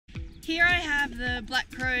Here I have the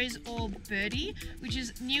Black Crows Orb Birdie, which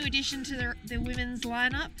is a new addition to the women's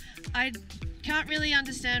lineup. I can't really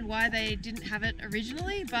understand why they didn't have it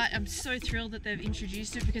originally, but I'm so thrilled that they've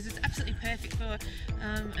introduced it because it's absolutely perfect for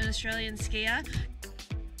an Australian skier.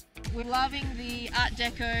 We're loving the Art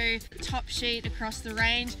Deco top sheet across the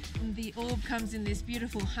range. The Orb comes in this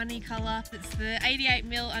beautiful honey colour. It's the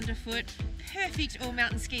 88mm underfoot, perfect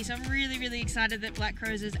all-mountain ski. So I'm really excited that Black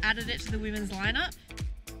Crows has added it to the women's lineup.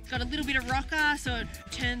 It's got a little bit of rocker, so it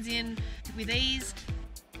turns in with ease.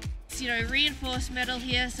 It's, reinforced metal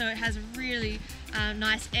here, so it has a really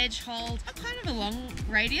nice edge hold. Kind of a long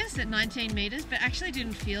radius at 19 meters, but actually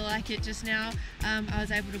didn't feel like it just now. I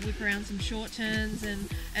was able to whip around some short turns and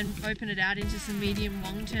open it out into some medium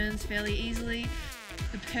long turns fairly easily.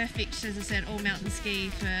 The perfect, as I said, all mountain ski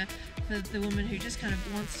for the woman who just kind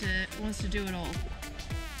of wants to do it all.